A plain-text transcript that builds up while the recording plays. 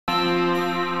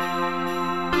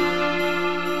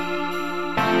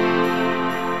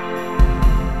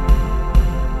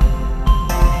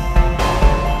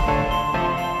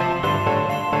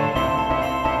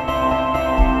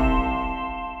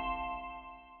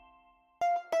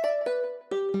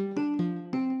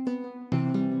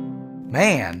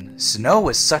Man, snow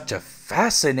is such a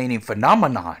fascinating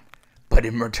phenomenon, but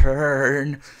in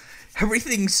return,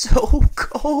 everything's so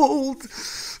cold.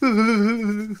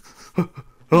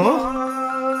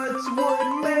 What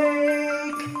would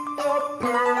make a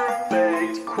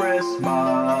perfect Christmas?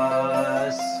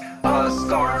 A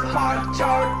star of hot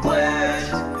chocolate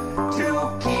to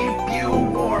keep you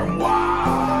warm.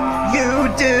 Wow! You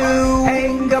do!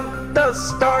 Hang up the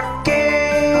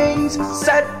stockings,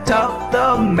 set up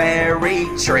the merry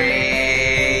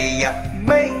tree,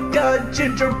 make a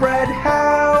gingerbread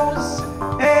house,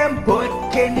 and put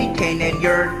candy cane in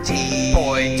your tea.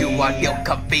 Boy, do I feel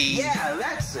comfy. Yeah,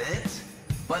 that's it.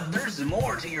 But there's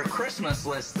more to your Christmas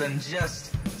list than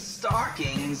just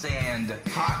stockings and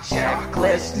hot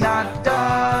chocolate's not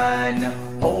done.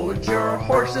 Hold your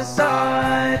horse's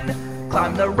son,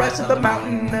 climb the rest of the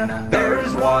mountain.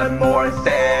 There's one more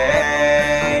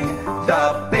thing,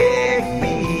 the big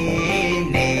meaning.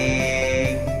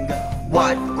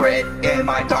 What grit am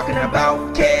I talking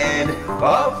about, kid?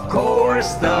 Of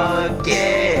course, the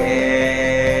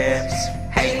gifts.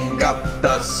 Hang up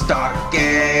the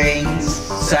stockings,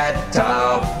 set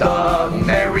up the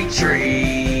merry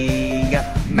tree,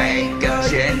 make a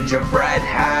gingerbread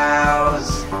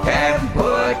house, and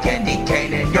put candy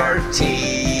cane in your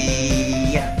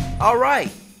tea.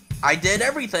 Alright, I did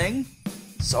everything.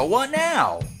 So what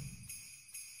now?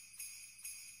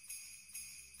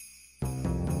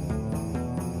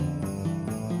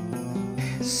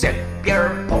 Sip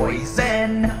your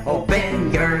poison,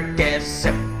 open your gifts.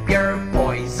 Sip your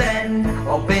poison,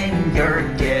 open your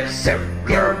gifts. Sip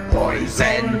your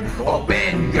poison,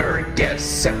 open your gifts.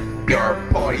 Sip your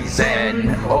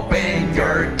poison, open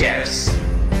your gifts.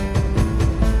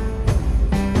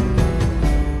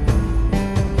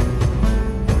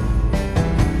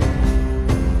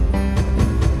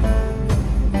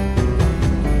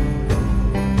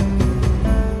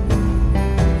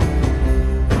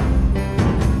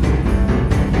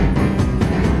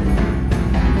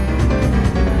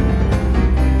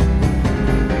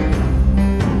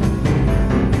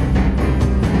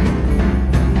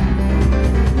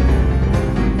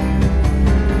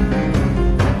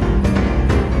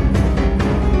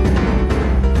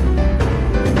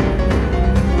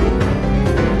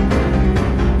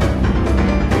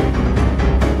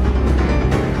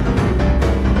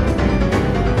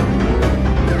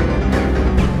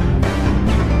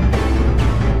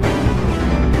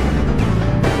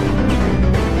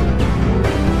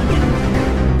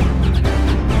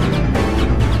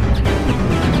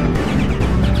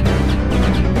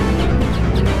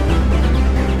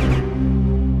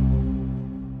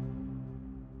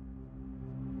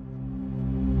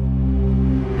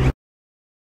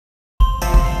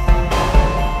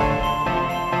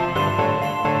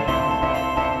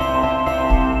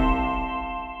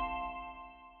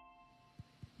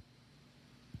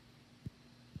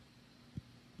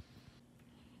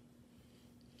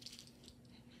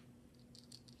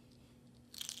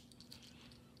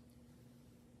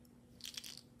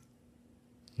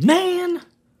 Man,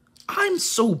 I'm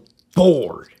so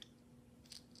bored.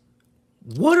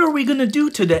 What are we gonna do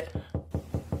today?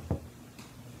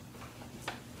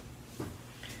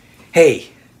 Hey,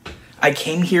 I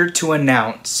came here to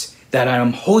announce that I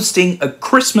am hosting a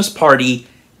Christmas party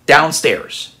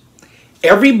downstairs.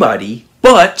 Everybody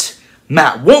but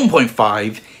Matt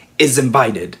 1.5 is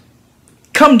invited.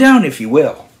 Come down if you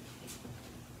will.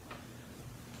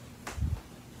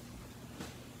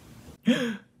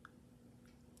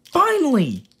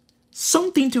 Finally!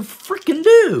 Something to frickin'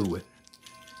 do!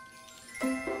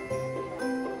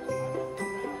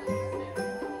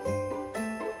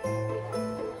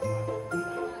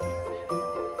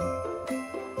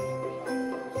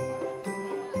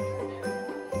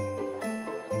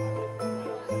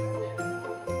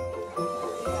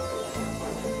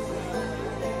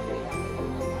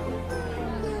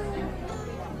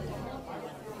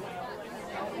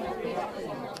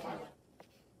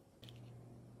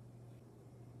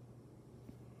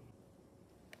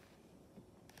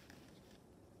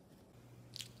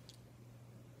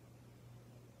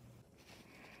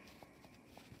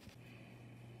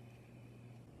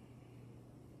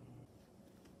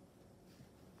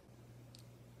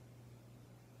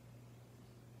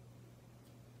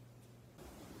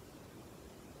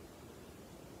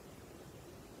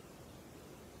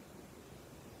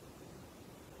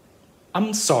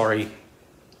 I'm sorry.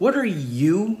 What are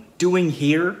you doing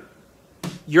here?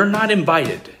 You're not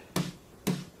invited.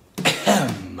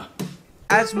 Ahem.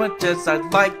 As much as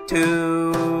I'd like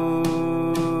to,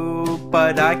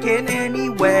 but I can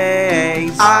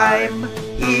anyways. I'm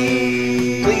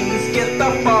here. Please get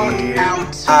the fuck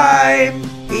out. I'm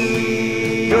here.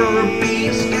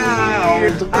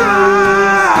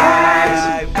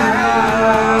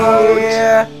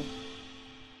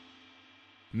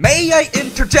 May I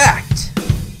interject?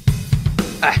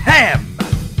 Ahem!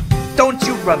 Don't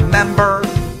you remember?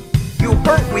 You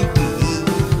hurt Winky.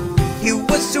 He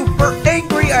was super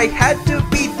angry, I had to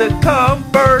be the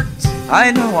comfort.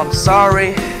 I know, I'm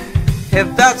sorry.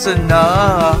 If that's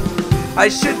enough, I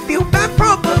should feel bad,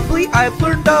 probably. I've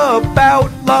learned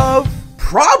about love.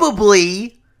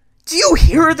 Probably? Do you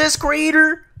hear this,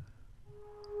 creator?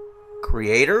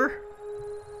 Creator?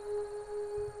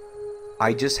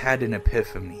 I just had an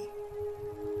epiphany.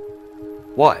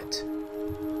 What?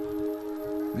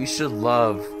 We should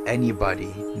love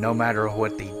anybody, no matter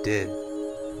what they did,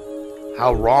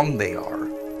 how wrong they are,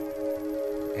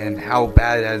 and how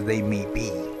bad as they may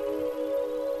be.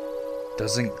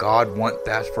 Doesn't God want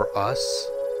that for us?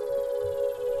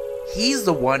 He's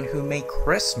the one who made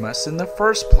Christmas in the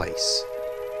first place.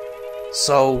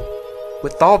 So,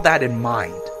 with all that in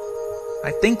mind,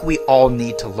 I think we all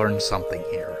need to learn something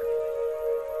here.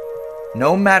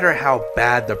 No matter how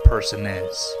bad the person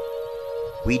is,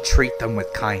 we treat them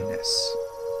with kindness.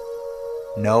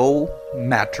 No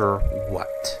matter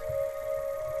what.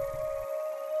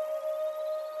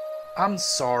 I'm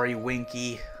sorry,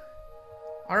 Winky.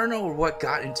 I don't know what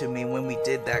got into me when we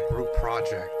did that group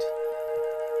project.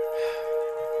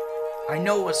 I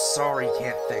know a sorry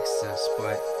can't fix this,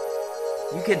 but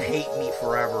you can hate me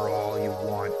forever all you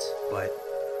want, but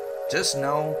just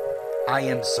know I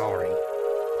am sorry.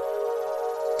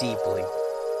 Deeply.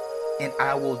 And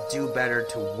I will do better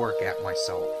to work at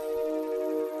myself.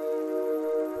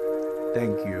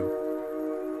 Thank you.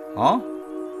 Huh?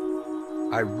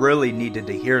 I really needed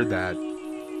to hear that.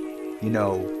 You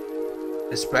know,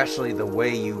 especially the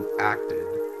way you acted.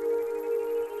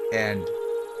 And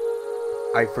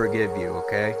I forgive you,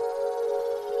 okay?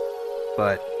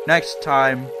 But next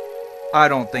time, I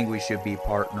don't think we should be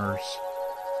partners.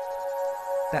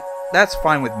 That's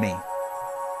fine with me.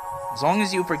 As long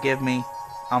as you forgive me,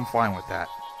 I'm fine with that.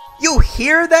 You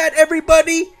hear that,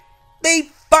 everybody? They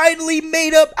finally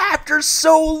made up after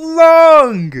so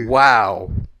long!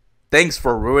 Wow. Thanks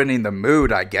for ruining the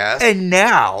mood, I guess. And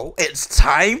now, it's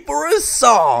time for a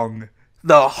song.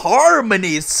 The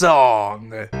Harmony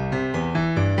Song.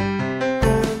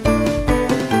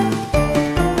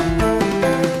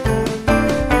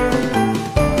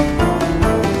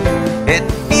 It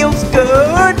feels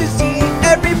good to see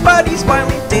everybody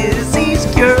smiling, disease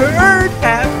cured,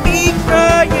 happy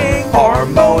crying,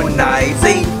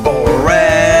 harmonizing,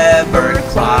 forever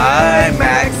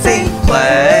climaxing,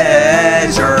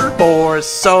 pleasure for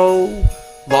so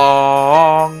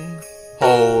long,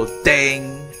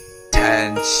 holding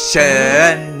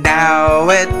tension, now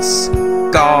it's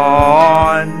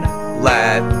gone.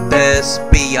 Let this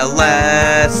be a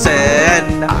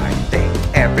lesson. I think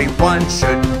everyone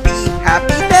should be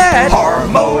happy that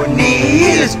harmony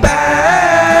is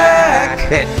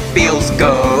back. It feels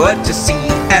good to see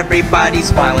everybody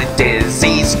smiling,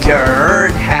 disease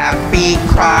cured, happy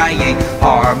crying,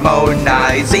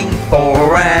 harmonizing,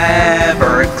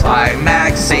 forever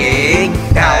climaxing.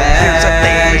 Now here's a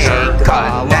measure,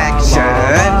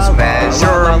 connections,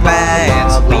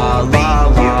 measurements, leaving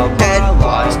you dead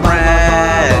was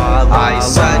bread. I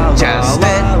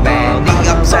suggested many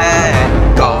upset,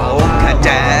 go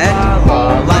cadet,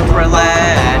 Poland roulette.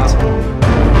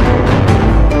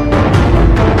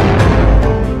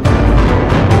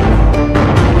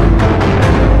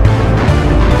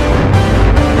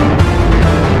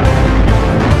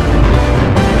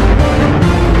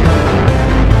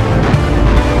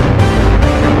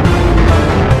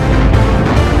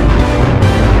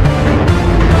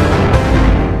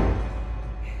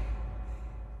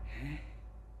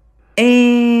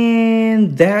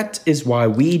 And that is why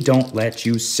we don't let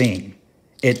you sing.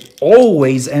 It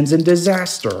always ends in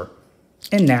disaster.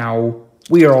 And now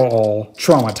we are all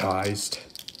traumatized.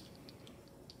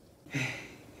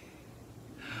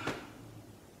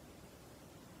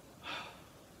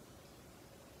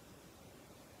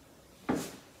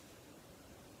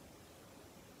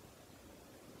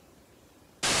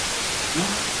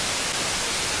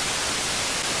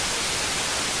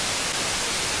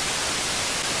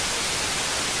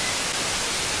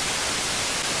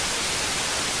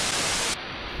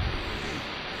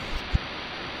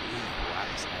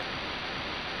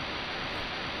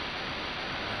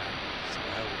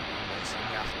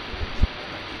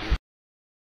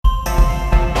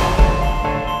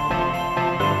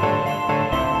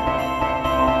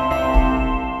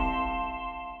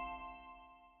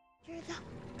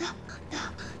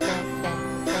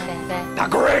 The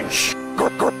Grinch!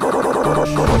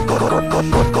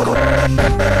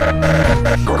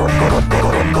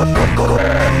 The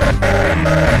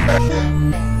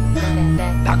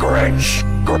Grinch.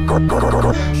 The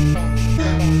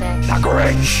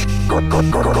Grinch. The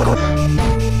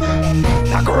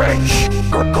Grinch.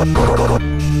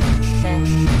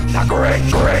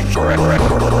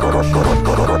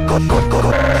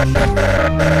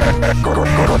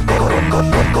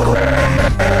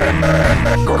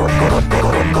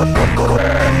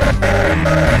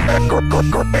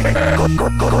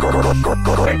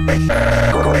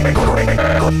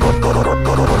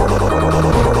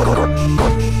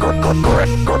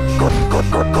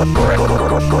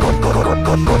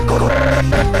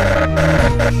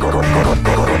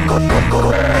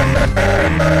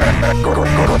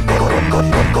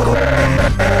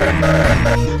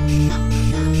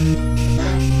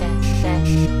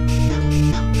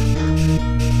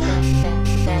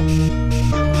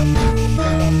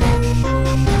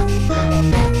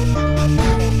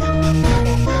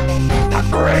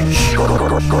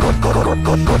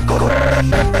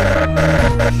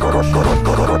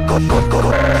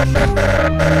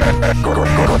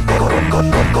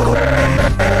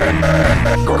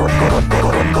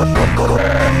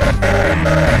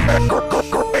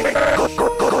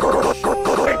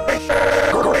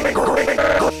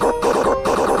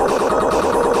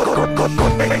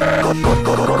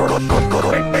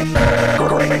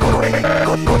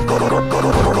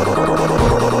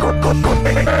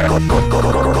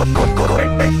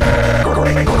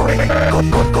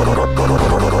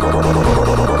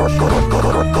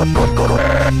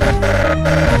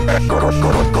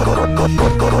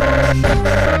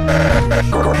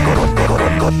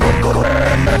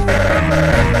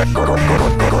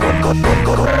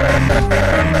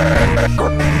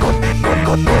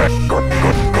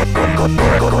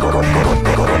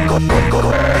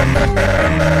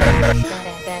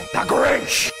 The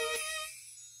Grinch.